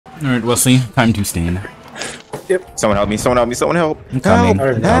Alright, Wesley, time to stand. Yep. Someone help me, someone help me, someone help. I'm coming.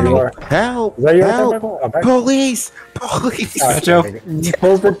 Help! Police! Police! Got Joe. You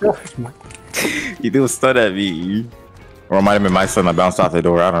closed the door. You do a stud at me. Or it might have been my son that bounced off the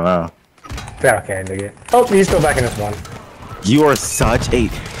door, I don't know. Yeah, okay, nigga. Oh, he's still back in this one. You are such a...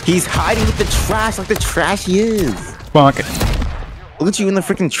 He's hiding with the trash like the trash he is. Fuck. Look at you in the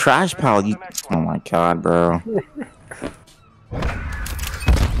freaking trash pile. You... Oh my god, bro.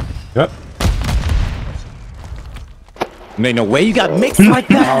 Yep. Ain't no way you got mixed like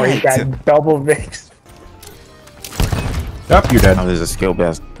that. Oh, he got double mixed. Yep, you're dead. Oh, there's a skill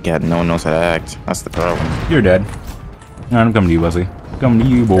best. God, no one knows how to act. That's the problem. You're dead. I'm coming to you, Wesley. Coming to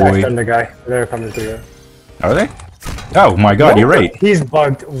you, boy. The guy. They're coming to you. Are they? Oh my god, you're right. He's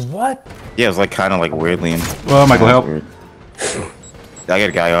bugged. What? Yeah, it was like kind of like weirdly. Well, Michael, help. Weird. I got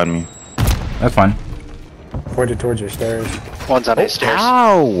a guy on me. That's fine. Pointed towards your stairs. One's on his stairs.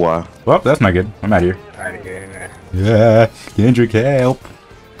 Ow! Well, that's not good. I'm out of here. Alright, get in there. Yeah, Kendrick, help.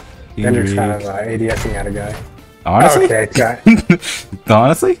 Kendrick's kind of ADSing at a guy. Honestly? Okay, guy.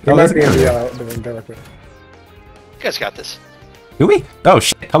 Honestly? He might be in the You guys got this. Do we? Oh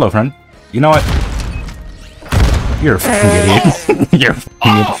shit. Hello, friend. You know what? You're a fucking idiot. You're a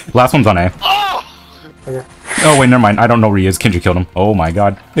fucking idiot. Last one's on A. Okay. Oh wait, never mind. I don't know where he is. Kendrick killed him. Oh my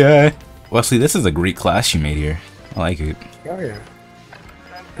god. Yeah. Wesley, this is a great class you made here. I like it. Oh yeah.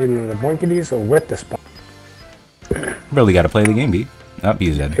 In the boinkities or with the spawn. Really gotta play the game, B. Not B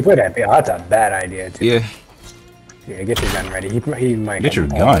is dead. He put that. Oh, that's a bad idea too. Yeah. Yeah, get your gun ready. He might Get your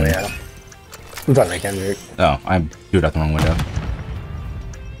come gun? Yeah. I'm talking to Kendrick. Oh, I threw it out the wrong window.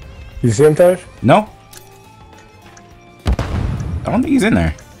 You see him, Tosh? No. I don't think he's in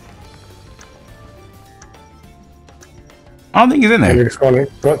there. I don't think he's in there.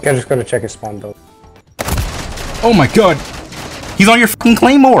 Kendrick's gonna check his spawn though. Oh my god! He's on your fucking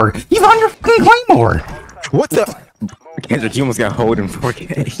claymore! He's on your fucking claymore! What the? Kendrick, you almost got hold in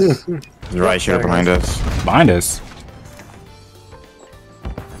 4K. He's right here behind us. Behind us?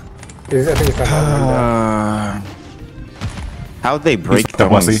 I think he's How'd they break He's the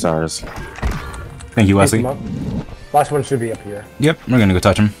Wesley. stars? Thank you, Wesley. Last one should be up here. Yep, we're gonna go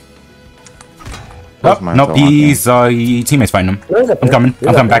touch him. Where's Oh, mine nope, still on he's teammate's fighting him. Where's up I'm there? coming. He's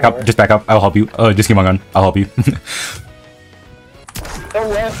I'm coming. up Back there. up. Just back up. I'll help you. Just give my gun. I'll help you.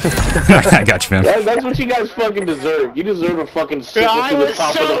 I got you, man. That's what you guys fucking deserve. You deserve a fucking stick to the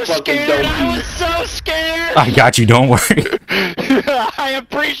top of the fucking dome. I was so scared! I got you. Don't worry. I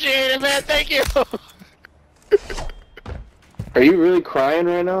appreciate it, man. Thank you. Are you really crying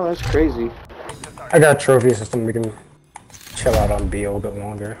right now? That's crazy. I got a trophy system. We can chill out on B a little bit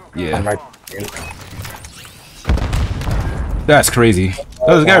longer. Yeah. On my That's crazy. Oh,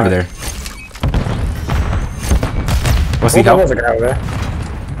 there's a guy over there. What's he there help? was a guy over there.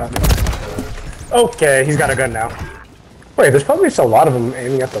 Okay, he's got a gun now. Wait, there's probably just a lot of them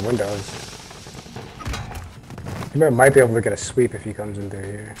aiming at the windows. You might be able to get a sweep if he comes in through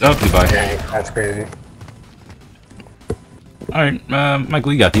here. Oh, goodbye. Dang, that's crazy. Alright,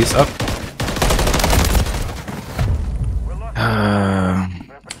 Michael, you got these. Up.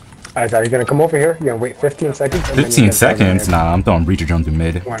 Alright, are you gonna come over here? You're gonna wait 15 seconds? and then you 15 can seconds? turn Nah, I'm throwing breacher drone through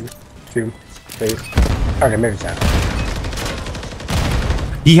mid. around. 1, 2, 3. Okay, maybe it's that.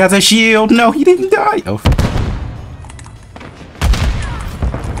 He has a shield! No, he didn't die! Oh.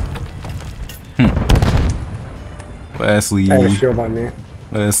 Wesley. I have a shield on me.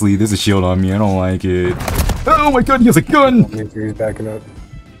 Wesley, there's a shield on me. I don't like it. Oh my god, he has a gun! Me too, he's backing up.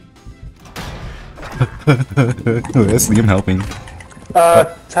 Wesley, I'm helping.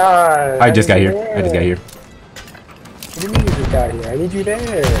 Ty! I just got here. I just got here. What do you mean you just got here? I need you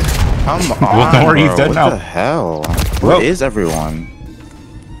there. Come on, Well, don't worry, he's dead what now. the hell? Whoa. Where is everyone?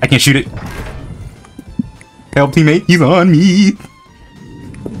 I can't shoot it. Help, teammate. He's on me.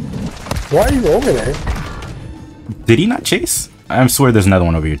 Why are you over there? Did he not chase? I swear there's another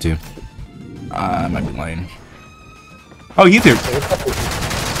one over here, too. I might be lying. Oh, he's here.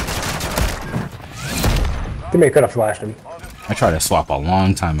 Teammate could have flashed him. I tried to swap a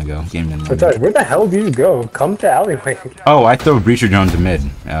long time ago. Game didn't So, let Taj, me. where the hell do you go? Come to alleyway. Oh, I throw breacher drone to mid.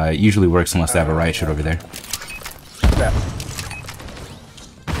 It usually works unless they have a riot shield over there. Yeah.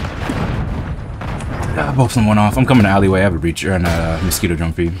 Both of them went off. I'm coming to alleyway. I have a breacher and a mosquito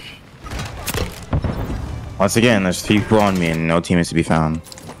drone for you. Once again, there's people on me and no team is to be found.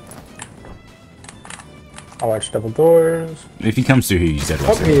 I'll watch double doors. If he comes through here, you said Oh,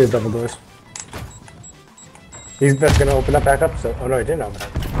 what's he it. is double doors. He's just gonna open up back up, so... Oh no, he didn't open up.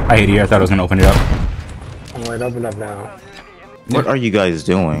 I hate it here. I thought I was gonna open it up. I'm gonna open up now. What are you guys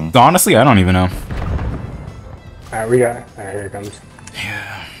doing? Honestly, I don't even know. Alright, we got it. Alright, here it comes.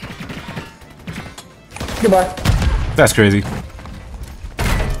 Goodbye. That's crazy.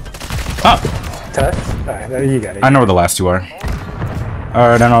 Oh, Touch. Alright, you got it. I know where the last two are.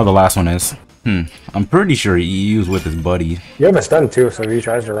 Alright, I know where the last one is. I'm pretty sure he was with his buddy. You have a stun too, so if he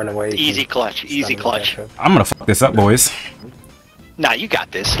tries to run away. Easy clutch. Easy clutch. I'm gonna fuck this up, boys. Nah, you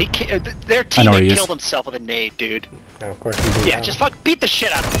got this. Their I know where he teammate is. killed himself with a nade, dude. No, of course you do. Yeah, just beat the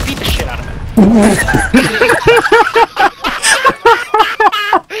shit out of him. Beat the shit out of him.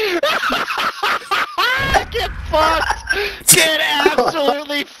 Get fucked. Get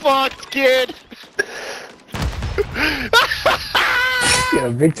absolutely fucked, kid. Yeah,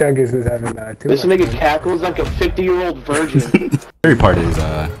 Big Chunk is having too This much. nigga cackles like a 50-year-old virgin. Scary part is,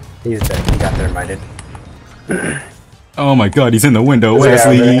 He's dead. He got there, minded. oh my god, he's in the window, Is he out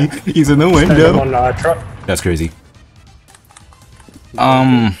Wesley. there? He's in the Send him window. on truck. That's crazy.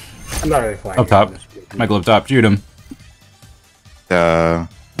 I'm not really flying. Up top. Michael up top, shoot him. They got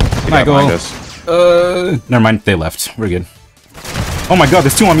Michael. behind us. Never mind, they left. We're good. Oh my god,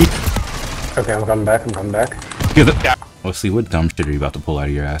 there's two on me. Okay, I'm coming back. I'm coming back. Wesley, what dumb shit are you about to pull out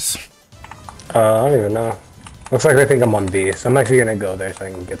of your ass? I don't even know. Looks like they think I'm on B, so I'm actually gonna go there so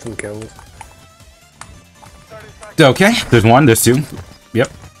I can get some kills. Okay, there's one, there's two. Yep.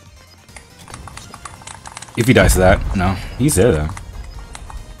 If he dies to that, no. He's there though.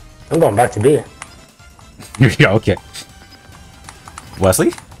 I'm going back to B. Yeah, okay.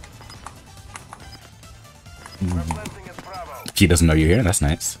 Wesley? He doesn't know you're here, that's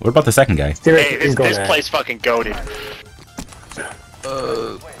nice. What about the second guy? Hey, this place fucking goated.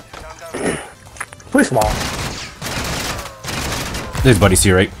 Pretty small. There's buddies to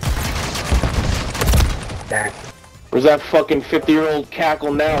your right. Dang. Where's that fucking 50-year-old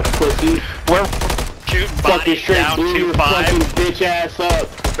cackle now, pussy? We're shooting Fucking bodies straight down blew your 2-5. fucking bitch ass up.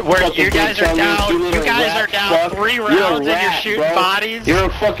 Where Fucking you guys bitch are on down, little you guys rat are down fuck. 3 You're a rounds and you're rat, shooting bro. bodies. You're a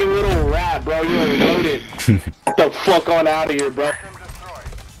fucking little rat, bro. You're loaded. Get the fuck on out of here, bro.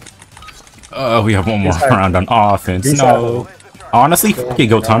 Oh, we have one more Inside. round on offense. Inside. No. Honestly, okay,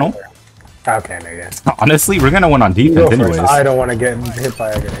 go tunnel. Okay, no, yeah. Honestly, we're gonna win on You defense go first. anyways. I don't want to get hit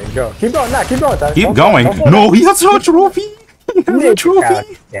by a grenade. Go. Keep going. Nah, keep going. Ty. Keep Don't going. fall. Don't fall. No, he has a trophy. He has a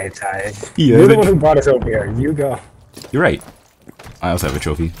trophy. Yeah, Ty. Yeah, You're the but- one who brought us over here. You go. You're right. I also have a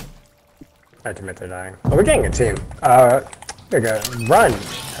trophy. My teammates are dying. Oh, we're getting a team. Run.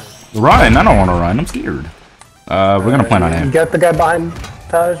 Run! I don't want to run. I'm scared. We're gonna plan on You it. got the guy behind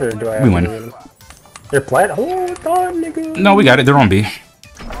Taj, or do I have We to win. do it? You're playing? Hold on, nigga. No, we got it. They're on B.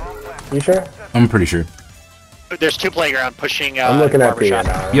 You sure? I'm pretty sure. There's 2 playground pushing I'm looking at B right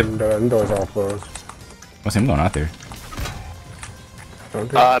barbershop. now. Yep. The door's all closed. What's him going out there? Don't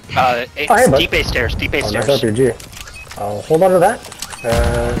do it. It's hey, bud. deep A stairs, deep A Oh, nice stairs. RPG. I'll hold on to that.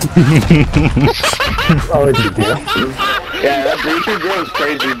 Oh, it's GG. Yeah, that breacher drone's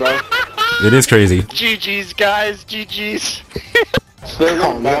crazy, bro. It is crazy. GG's, guys, GG's. Still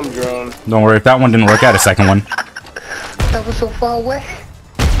a bomb drone. Don't worry, if that one didn't work out, a second one. That was so far away.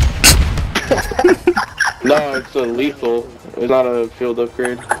 No, it's a lethal. It's not a field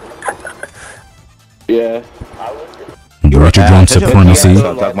upgrade. Yeah. Director drone supremacy.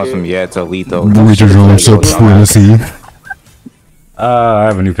 Talk about some it's a lethal. Director drone supremacy. I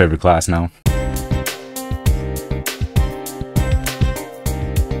have a new favorite class now.